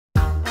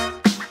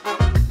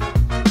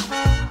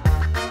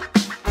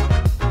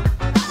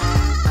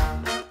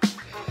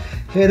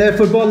Hey there,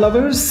 football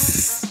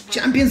lovers!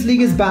 Champions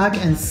League is back,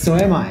 and so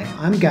am I.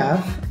 I'm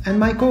Gav, and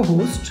my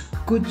co-host,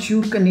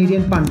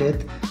 Gujju-Canadian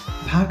Pundit,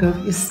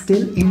 Bhargav, is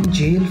still in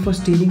jail for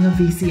stealing a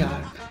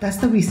VCR. That's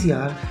the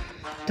VCR.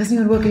 Doesn't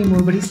even work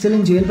anymore, but he's still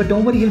in jail. But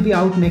don't worry, he'll be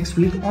out next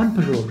week on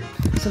parole.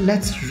 So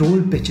let's roll,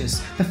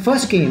 bitches. The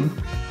first game,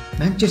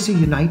 Manchester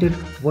United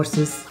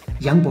versus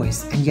Young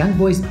Boys, and Young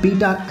Boys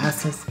beat our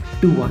asses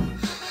 2-1.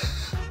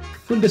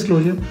 Full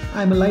disclosure,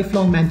 I'm a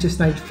lifelong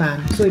Manchester United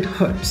fan, so it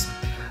hurts.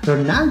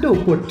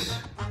 Ronaldo put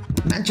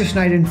Manchester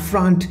United in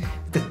front,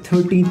 the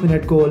 13th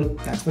minute goal.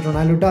 That's what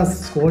Ronaldo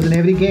does, scores in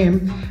every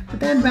game. But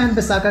then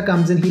Wan-Bissaka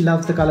comes in, he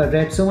loves the color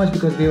red so much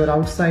because we were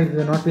outside, we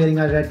were not wearing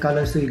our red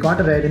color, so he got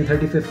a red in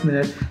 35th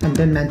minute. And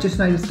then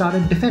Manchester United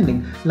started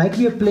defending like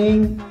we are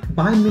playing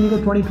Bayern Munich of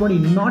 2020,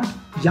 not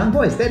Young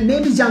Boys. Their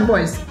name is Young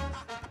Boys.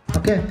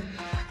 Okay.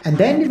 And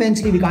then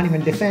eventually we can't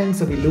even defend,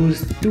 so we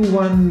lose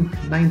 2-1,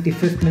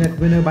 95th minute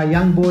winner by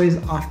Young Boys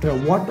after a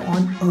what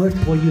on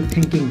earth were you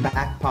thinking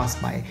back pass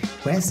by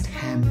West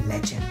Ham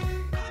legend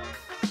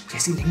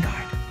Jesse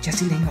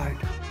Lingard.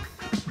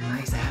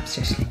 Nice abs,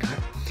 Jesse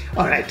Lingard.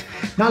 Alright,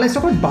 now let's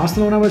talk about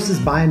Barcelona versus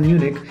Bayern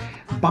Munich.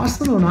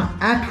 Barcelona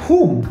at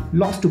home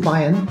lost to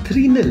Bayern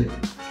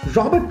 3-0.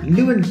 Robert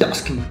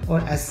Lewandowski, or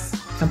as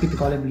some people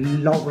call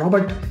him,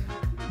 Robert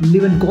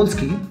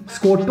Lewandowski,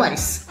 scored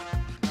twice.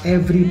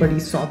 Everybody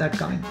saw that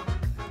coming.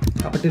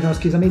 Robert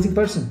Lewandowski is an amazing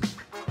person.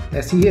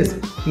 Yes, he is.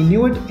 He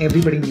knew it.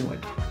 Everybody knew it.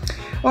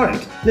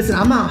 Alright, listen,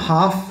 I'm a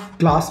half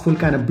glass full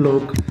kind of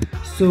bloke.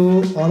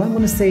 So all I'm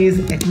going to say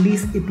is at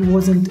least it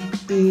wasn't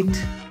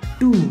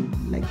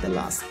 8-2 like the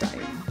last time.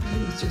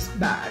 It was just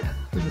bad.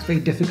 It was very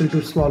difficult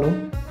to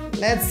swallow.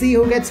 Let's see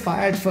who gets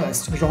fired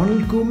first.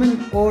 Ronald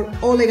Koeman or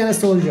Ole Gunnar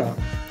Solskjaer?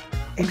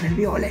 It will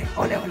be Ole.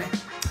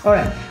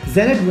 Alright,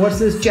 Zenit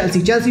versus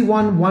Chelsea. Chelsea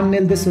won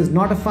 1-0. This was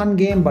not a fun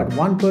game, but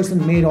one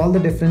person made all the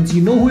difference.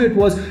 You know who it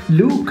was?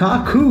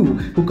 Lukaku,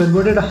 who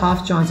converted a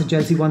half chance and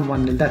Chelsea won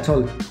 1-0. That's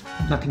all.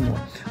 Nothing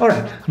more.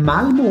 Alright,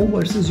 Malmo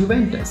versus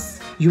Juventus.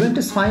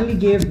 Juventus finally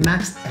gave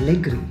Max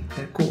Allegri,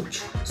 their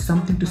coach,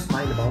 something to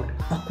smile about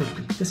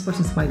awkwardly. This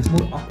person smiles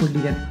more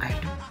awkwardly than I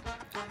do.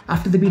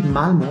 After they beat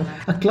Malmo,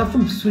 a club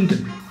from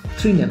Sweden,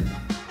 3-0.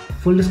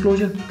 Full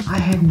disclosure, I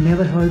had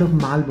never heard of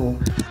Malmo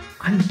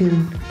until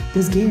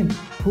this game.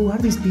 Who are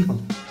these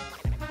people?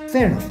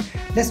 Fair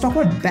enough. Let's talk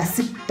about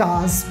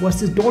Besiktas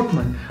versus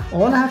Dortmund.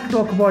 All I have to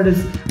talk about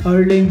is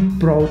Erling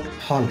Braut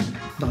Haaland.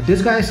 Now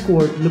this guy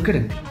scored, look at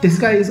him. This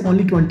guy is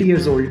only 20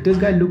 years old. This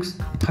guy looks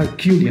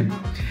Herculean.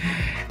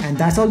 And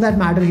that's all that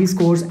matters. He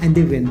scores and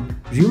they win.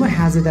 Rumor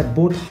has it that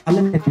both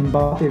Haaland and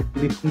Mbappe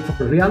will be playing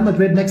for Real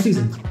Madrid next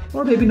season.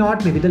 Or maybe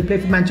not. Maybe they'll play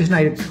for Manchester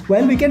United.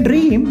 Well, we can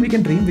dream.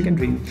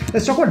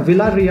 Let's talk about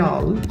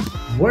Villarreal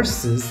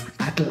versus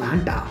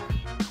Atalanta.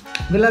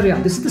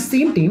 Villarreal, this is the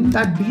same team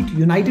that beat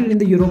United in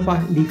the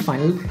Europa League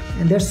final,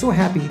 and they're so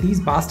happy. These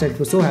bastards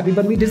were so happy,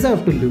 but we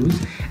deserve to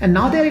lose. And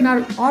now they're in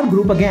our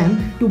group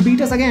again to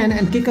beat us again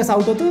and kick us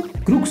out of the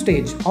group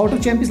stage, out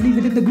of Champions League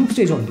within the group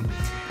stage only.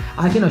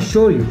 I can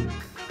assure you,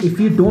 if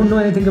you don't know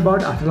anything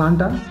about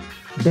Atalanta,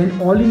 then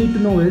all you need to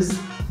know is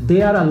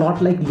they are a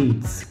lot like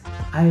Leeds.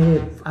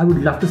 I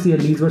would love to see a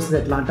Leeds versus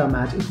Atlanta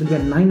match. It will be a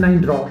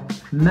 9-9 draw.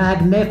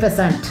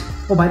 Magnificent.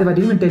 Oh, by the way, I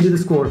didn't even tell you the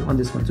score on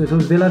this one. So it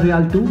was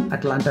Villarreal 2,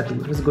 Atlanta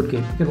 2. It was a good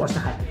game. You can watch the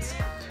highlights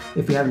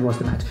if you haven't watched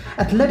the match.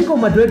 Atletico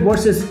Madrid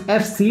versus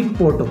FC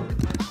Porto.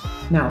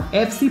 Now,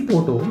 FC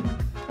Porto,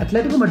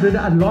 Atletico Madrid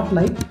are a lot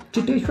like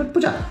Chiteshwar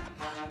Pujara.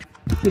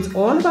 It's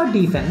all about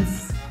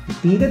defense.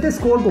 Neither they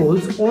score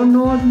goals or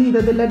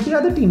neither they let the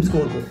other team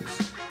score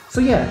goals.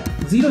 So yeah,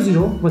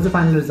 0-0 was the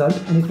final result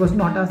and it was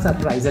not a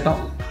surprise at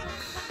all.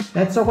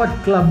 Let's talk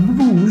about Club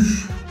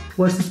Brugge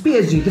versus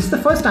PSG. This is the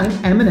first time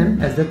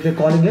Eminem, as they're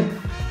calling it,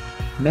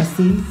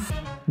 Messi,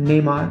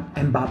 Neymar,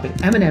 Mbappe.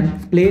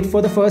 Eminem played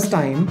for the first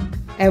time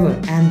ever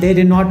and they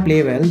did not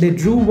play well. They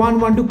drew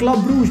 1-1 to Club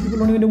Brugge. People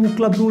don't even know who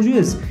Club Brugge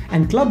is.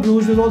 And Club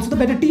Brugge was also the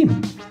better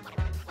team.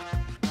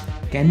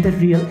 Can the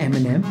real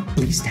Eminem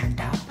please stand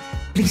up?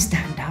 Please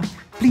stand up.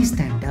 Please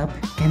stand up.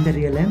 Can the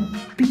real M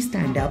please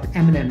stand up?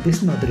 Eminem. This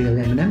is not the real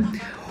Eminem.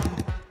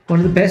 One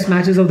of the best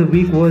matches of the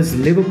week was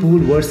Liverpool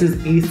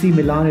versus AC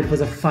Milan. It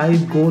was a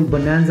 5-goal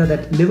bonanza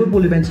that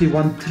Liverpool eventually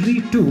won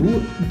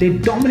 3-2. They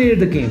dominated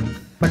the game.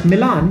 But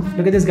Milan,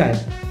 look at this guy.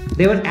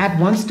 They were at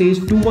one stage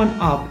 2-1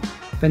 up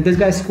when this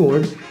guy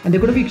scored and they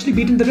could have actually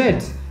beaten the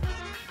Reds.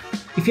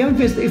 If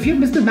you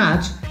missed the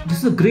match, this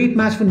is a great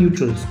match for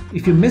neutrals.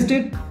 If you missed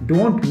it,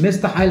 don't miss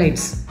the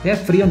highlights. They're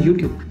free on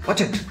YouTube.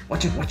 Watch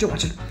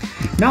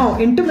it. Now,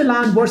 Inter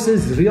Milan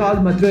versus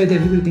Real Madrid.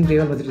 Everybody thinks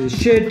Real Madrid is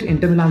shit.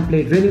 Inter Milan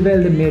played really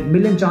well. They made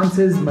million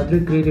chances.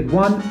 Madrid created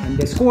one and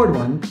they scored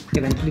one.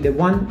 Eventually, they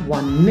won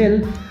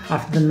 1-0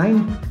 after the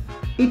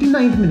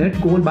 89th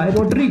minute goal by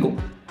Rodrigo.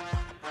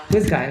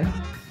 This guy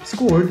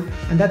scored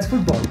and that's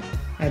football.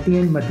 At the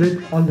end,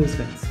 Madrid always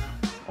wins.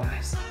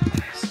 Always.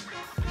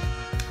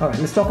 Alright,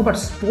 let's talk about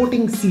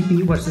Sporting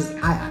CP versus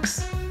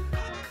Ajax.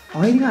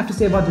 Only thing I have to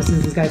say about this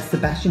is this guy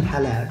Sebastian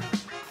Haller.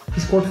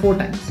 He scored 4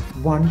 times.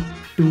 1,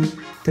 2,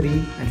 3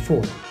 and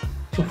 4.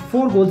 So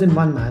 4 goals in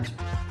one match.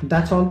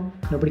 That's all.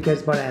 Nobody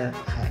cares about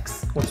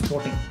Ajax or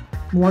Sporting.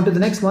 Move on to the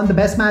next one. The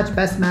best match.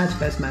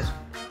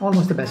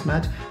 Almost the best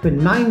match. With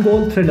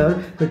 9-goal thriller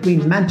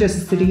between Manchester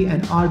City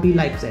and RB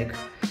Leipzig.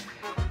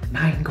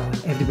 9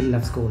 goals. Everybody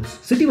loves goals.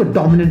 City were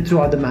dominant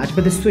throughout the match,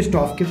 but they switched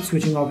off, kept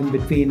switching off in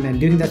between,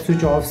 and during that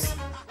switch offs,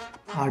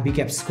 RB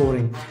kept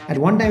scoring. At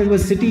one time, it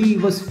was City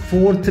was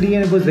 4-3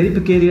 and it was very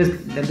precarious.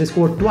 Then they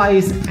scored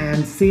twice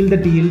and sealed the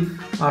deal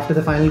after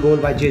the final goal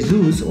by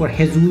Jesus or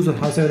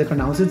however they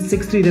pronounce it.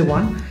 6-3 they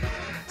won.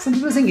 Some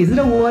people are saying, is it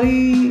a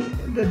worry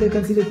that they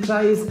conceded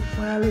thrice?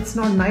 Well, it's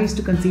not nice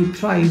to concede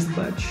thrice,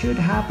 but shit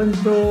happens,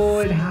 bro.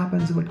 It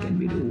happens. What can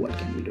we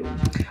do?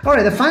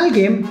 Alright, the final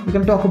game we're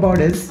going to talk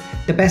about is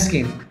the best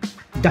game.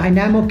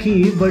 Dynamo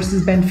Kyiv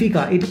versus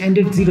Benfica. It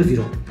ended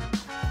 0-0.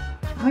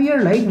 Now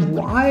you're like,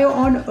 why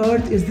on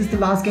earth is this the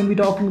last game we're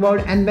talking about?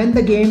 And when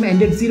the game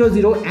ended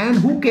 0-0, and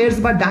who cares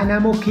about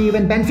Dynamo Kyiv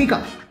and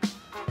Benfica?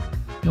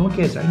 No one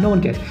cares, right? No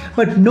one cares.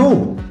 But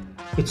no,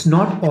 it's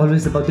not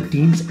always about the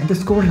teams and the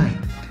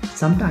scoreline.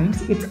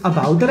 Sometimes it's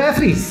about the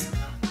referees.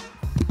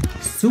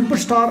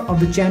 Superstar of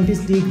the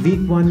Champions League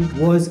Week 1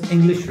 was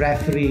English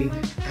referee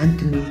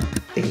Anthony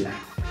Taylor.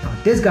 Now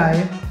this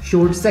guy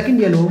showed second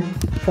yellow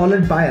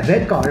followed by a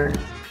red card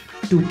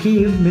to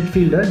Kyiv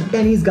midfielder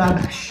Denis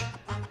Garbash.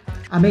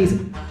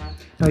 Amazing.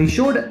 Now he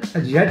showed a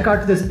red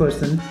card to this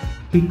person.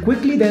 He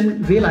quickly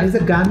then realized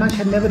that Garbash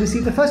had never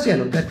received the first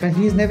yellow. That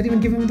he's never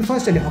even given him the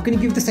first yellow. How can he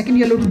give the second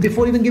yellow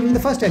before even giving the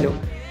first yellow?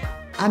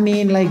 I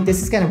mean, like,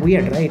 this is kind of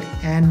weird, right?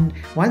 And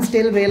once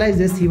Taylor realized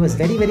this, he was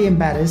very, very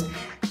embarrassed.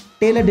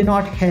 Taylor did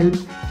not help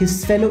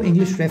his fellow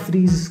English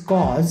referees'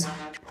 cause,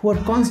 who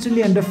are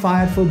constantly under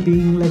fire for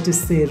being, let's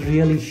just say,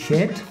 really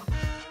shit.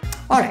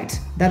 Alright,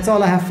 that's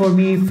all I have from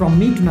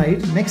me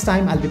tonight. Next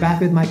time, I'll be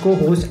back with my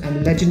co-host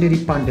and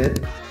legendary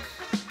pundit,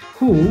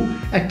 who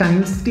at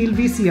times steals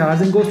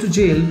VCRs and goes to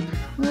jail.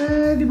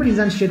 Well, everybody's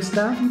done shit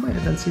stuff. You might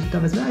have done shit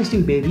stuff as well. I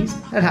steal babies.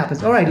 That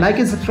happens. Alright, like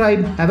and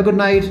subscribe. Have a good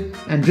night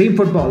and dream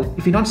football.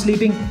 If you're not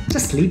sleeping,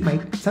 just sleep,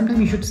 mate. Sometimes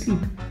you should sleep.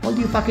 All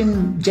you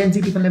fucking Gen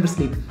Z people never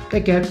sleep.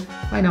 Take care.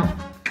 Bye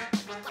now.